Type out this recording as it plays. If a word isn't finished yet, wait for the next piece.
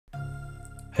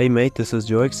Hey mate, this is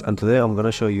Joix and today I'm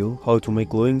gonna show you how to make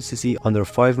glowing CC under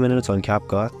 5 minutes on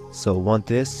Capcut. So want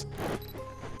this?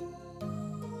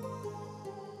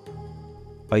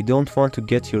 I don't want to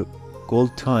get your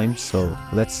gold time, so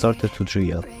let's start the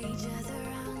tutorial.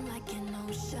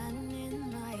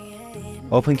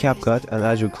 Open Capcut and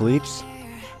add your clips.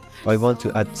 I want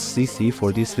to add CC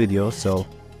for this video, so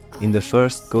in the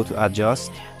first go to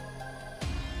adjust.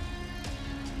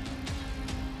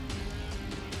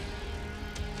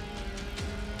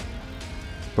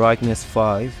 Brightness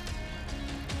 5.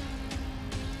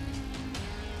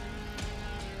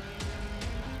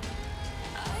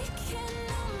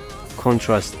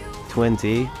 Contrast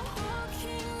 20.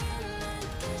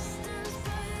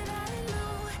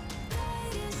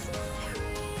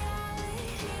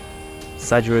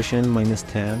 Saturation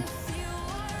 -10.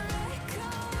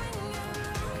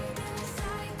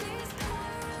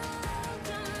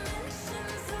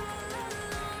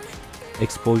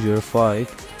 Exposure 5.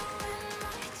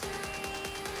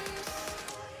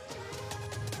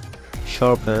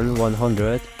 Sharpen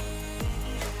 100.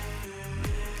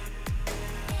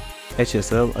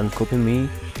 HSL and copy me.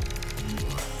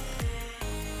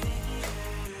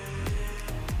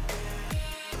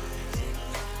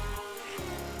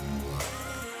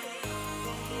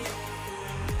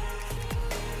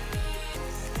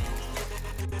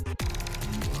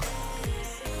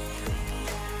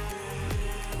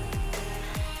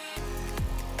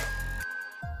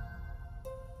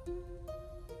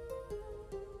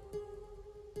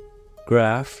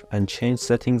 Graph and change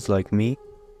settings like me.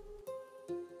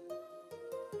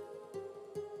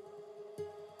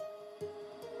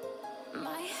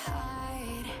 My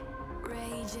heart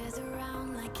rages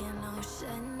around like an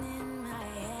ocean in my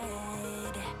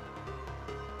head.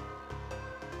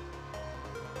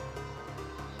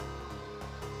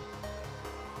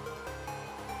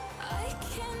 I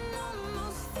can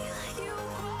almost feel you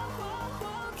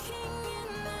walking in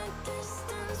the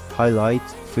distance. Highlight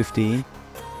 15.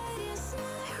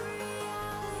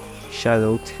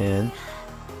 Shadow 10.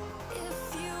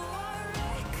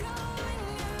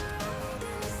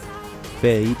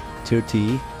 Fade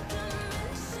 30.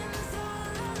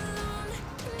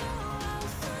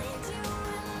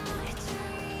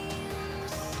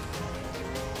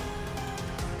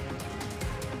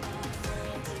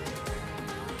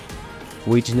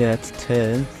 Widget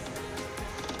 10.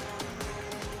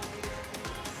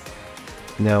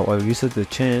 Now I reset the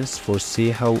chance for see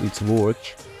how it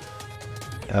works.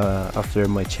 After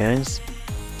my chance.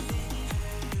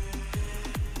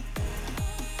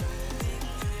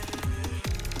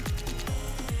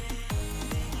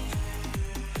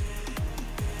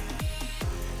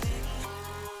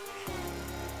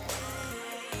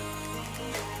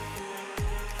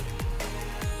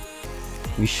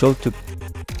 We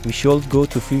should go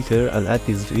to filter and add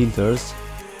these filters.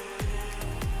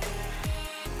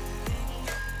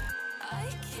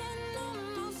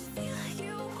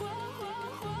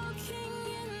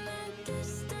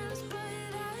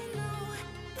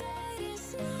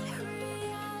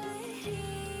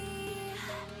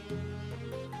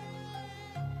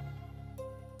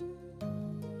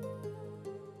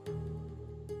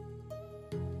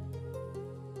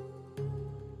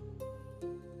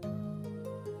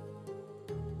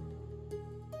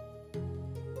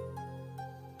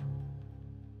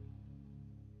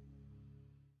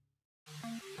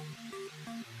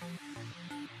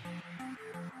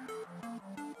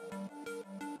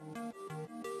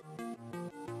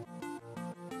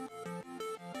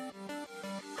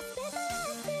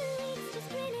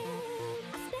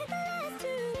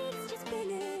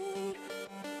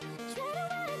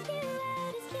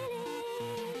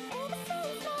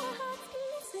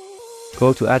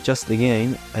 Go to adjust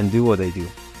again and do what I do.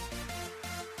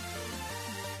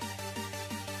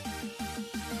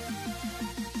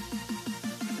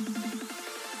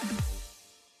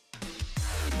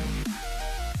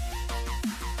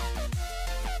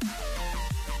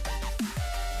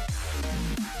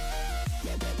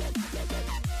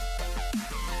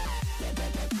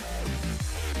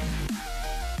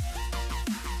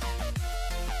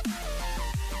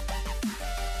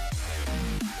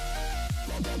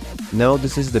 Now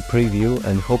this is the preview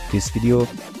and hope this video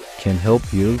can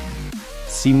help you.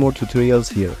 See more tutorials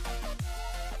here.